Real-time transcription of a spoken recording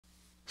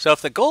So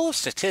if the goal of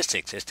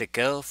statistics is to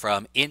go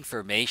from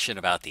information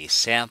about the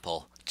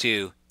sample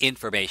to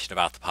information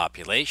about the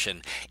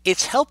population,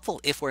 it's helpful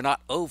if we're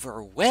not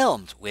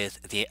overwhelmed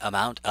with the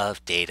amount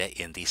of data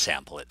in the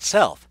sample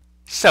itself.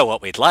 So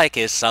what we'd like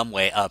is some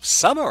way of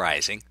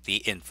summarizing the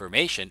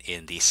information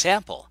in the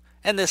sample.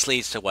 And this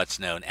leads to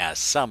what's known as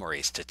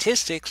summary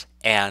statistics,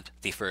 and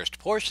the first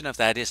portion of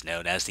that is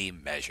known as the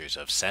measures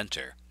of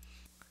center.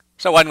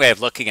 So one way of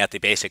looking at the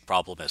basic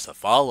problem is the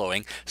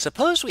following.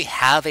 Suppose we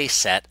have a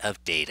set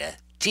of data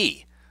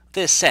D.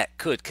 This set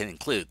could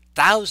include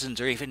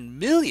thousands or even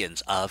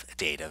millions of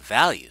data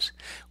values.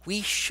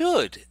 We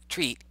should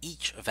treat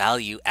each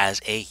value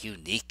as a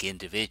unique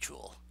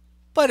individual.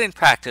 But in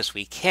practice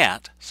we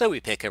can't, so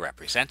we pick a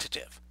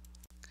representative.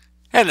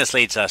 And this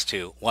leads us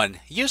to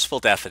one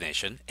useful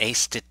definition. A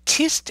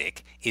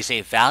statistic is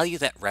a value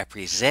that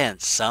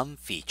represents some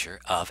feature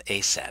of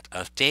a set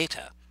of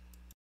data.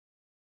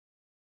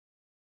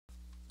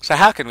 So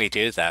how can we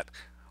do that?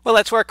 Well,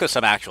 let's work with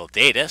some actual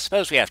data.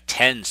 Suppose we have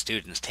 10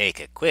 students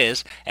take a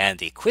quiz, and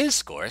the quiz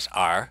scores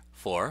are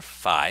 4,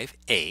 5,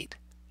 8,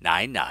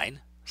 9, 9,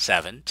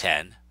 7,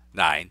 10,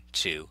 9,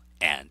 2,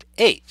 and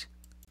 8.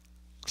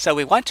 So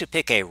we want to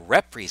pick a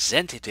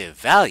representative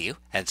value,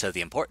 and so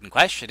the important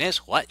question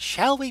is, what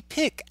shall we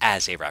pick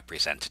as a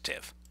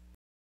representative?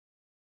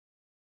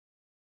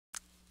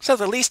 So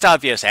the least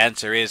obvious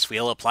answer is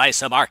we'll apply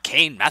some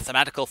arcane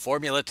mathematical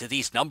formula to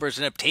these numbers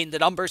and obtain the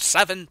number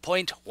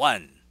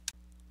 7.1.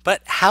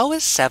 But how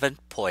is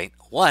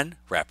 7.1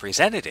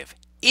 representative?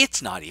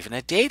 It's not even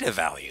a data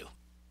value.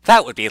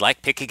 That would be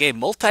like picking a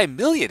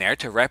multimillionaire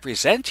to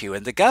represent you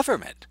in the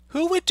government.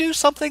 Who would do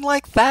something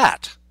like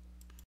that?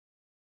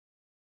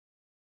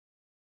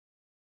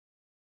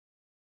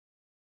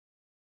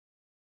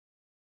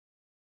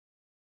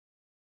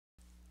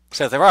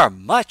 So there are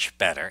much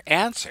better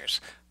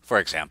answers. For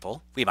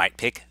example, we might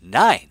pick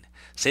 9.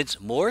 Since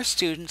more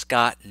students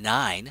got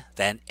 9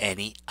 than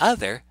any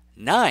other,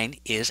 9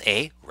 is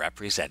a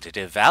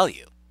representative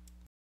value.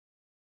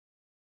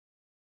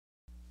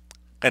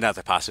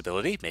 Another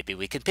possibility, maybe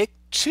we can pick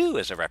 2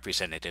 as a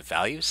representative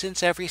value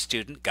since every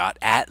student got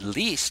at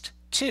least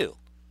 2.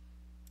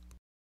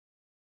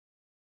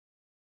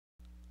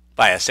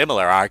 By a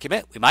similar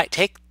argument, we might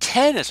take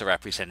 10 as a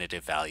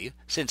representative value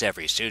since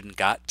every student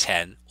got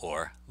 10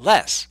 or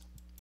less.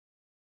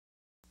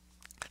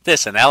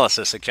 This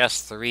analysis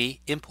suggests 3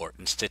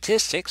 important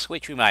statistics,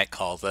 which we might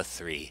call the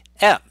 3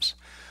 M's.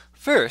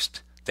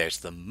 First, there's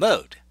the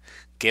mode.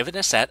 Given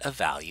a set of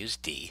values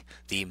D,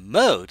 the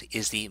mode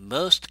is the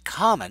most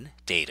common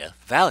data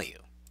value.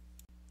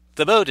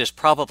 The mode is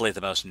probably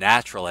the most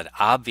natural and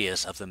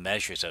obvious of the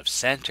measures of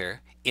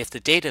center. If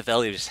the data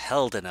value is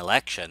held in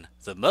election,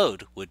 the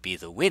mode would be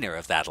the winner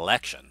of that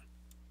election.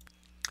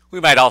 We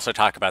might also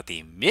talk about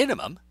the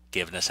minimum.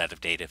 Given a set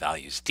of data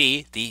values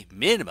D, the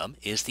minimum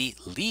is the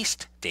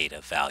least data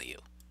value.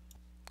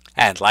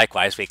 And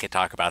likewise, we could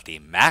talk about the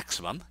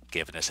maximum.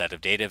 Given a set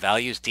of data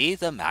values D,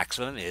 the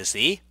maximum is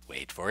the,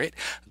 wait for it,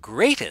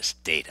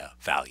 greatest data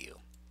value.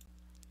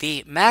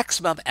 The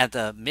maximum and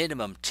the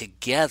minimum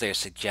together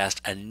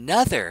suggest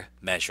another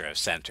measure of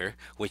center,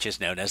 which is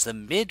known as the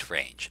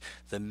mid-range.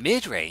 The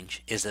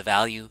mid-range is the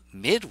value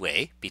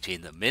midway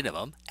between the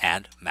minimum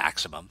and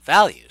maximum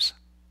values.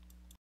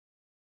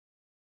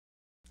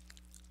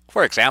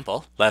 For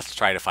example, let's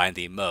try to find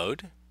the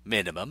mode,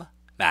 minimum,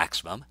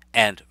 maximum,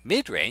 and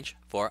mid-range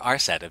for our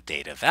set of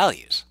data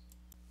values.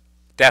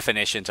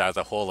 Definitions are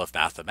the whole of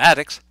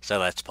mathematics, so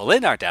let's pull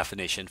in our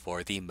definition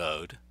for the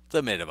mode,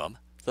 the minimum,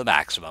 the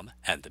maximum,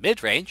 and the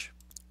mid-range.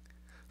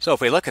 So if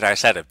we look at our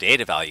set of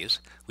data values,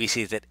 we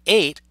see that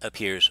 8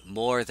 appears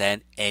more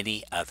than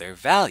any other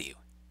value.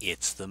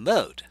 It's the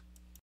mode.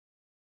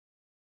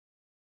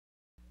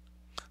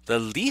 The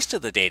least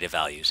of the data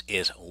values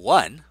is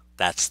 1,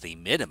 that's the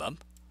minimum.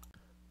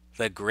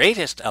 The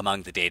greatest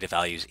among the data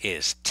values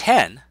is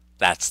 10,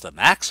 that's the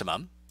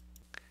maximum.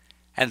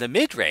 And the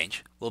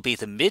mid-range will be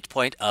the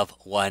midpoint of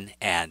 1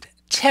 and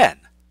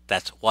 10.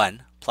 That's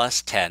 1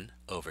 plus 10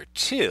 over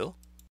 2.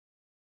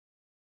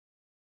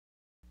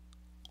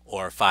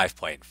 Or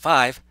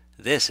 5.5,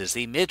 this is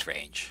the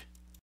mid-range.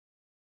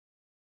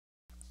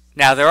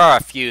 Now there are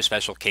a few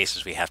special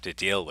cases we have to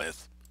deal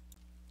with.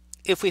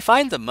 If we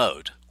find the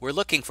mode, we're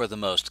looking for the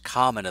most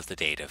common of the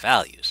data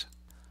values.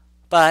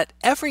 But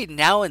every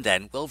now and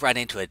then we'll run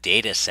into a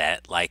data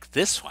set like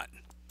this one.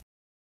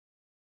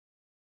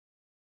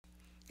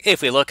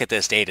 If we look at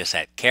this data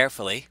set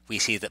carefully, we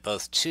see that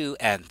both 2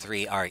 and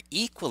 3 are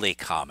equally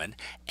common,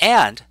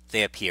 and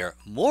they appear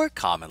more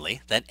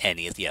commonly than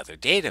any of the other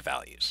data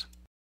values.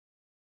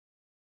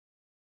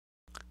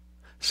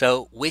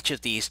 So which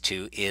of these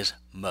two is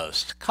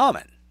most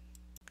common?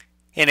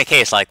 In a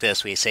case like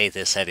this, we say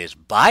this set is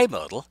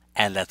bimodal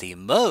and that the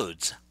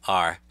modes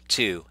are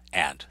 2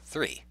 and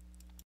 3.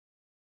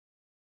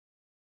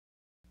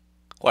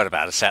 What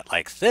about a set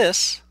like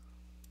this?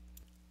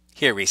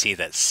 Here we see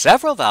that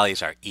several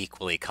values are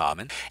equally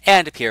common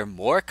and appear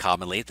more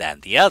commonly than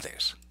the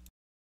others.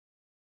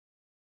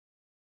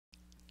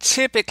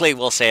 Typically,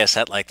 we'll say a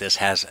set like this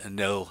has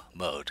no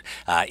mode.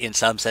 In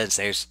some sense,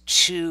 there's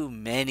too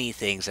many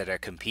things that are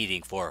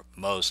competing for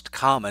most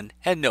common,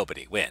 and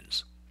nobody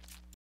wins.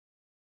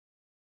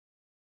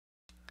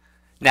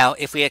 Now,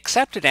 if we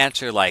accept an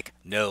answer like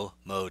no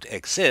mode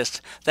exists,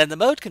 then the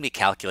mode can be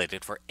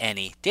calculated for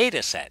any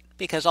data set,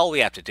 because all we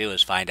have to do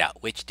is find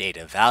out which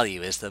data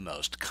value is the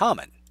most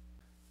common.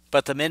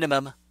 But the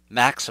minimum,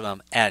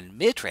 maximum, and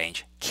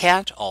mid-range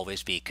can't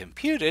always be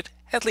computed,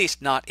 at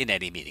least not in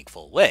any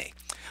meaningful way.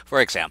 For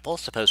example,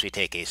 suppose we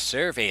take a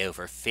survey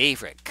over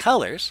favorite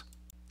colors,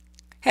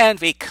 and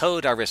we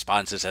code our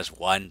responses as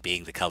 1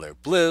 being the color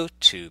blue,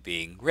 2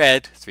 being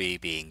red, 3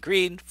 being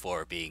green,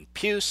 4 being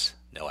puce,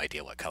 no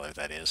idea what color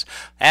that is,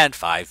 and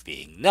 5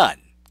 being none.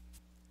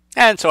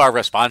 And so our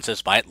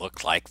responses might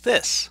look like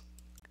this.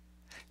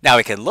 Now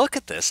we can look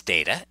at this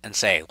data and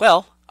say,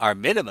 well, our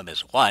minimum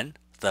is 1,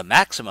 the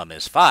maximum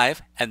is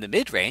 5, and the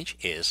mid-range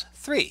is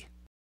 3.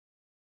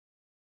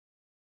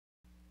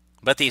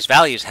 But these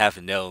values have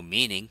no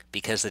meaning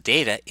because the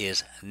data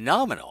is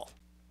nominal.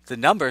 The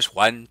numbers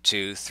 1,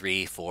 2,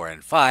 3, 4,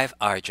 and 5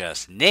 are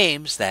just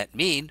names that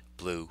mean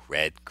blue,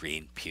 red,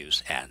 green,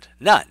 puce, and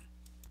none.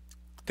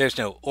 There's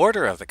no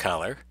order of the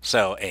color,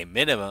 so a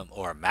minimum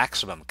or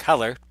maximum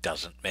color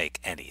doesn't make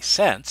any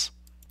sense.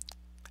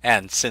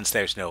 And since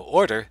there's no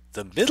order,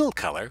 the middle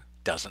color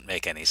doesn't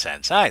make any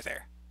sense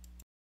either.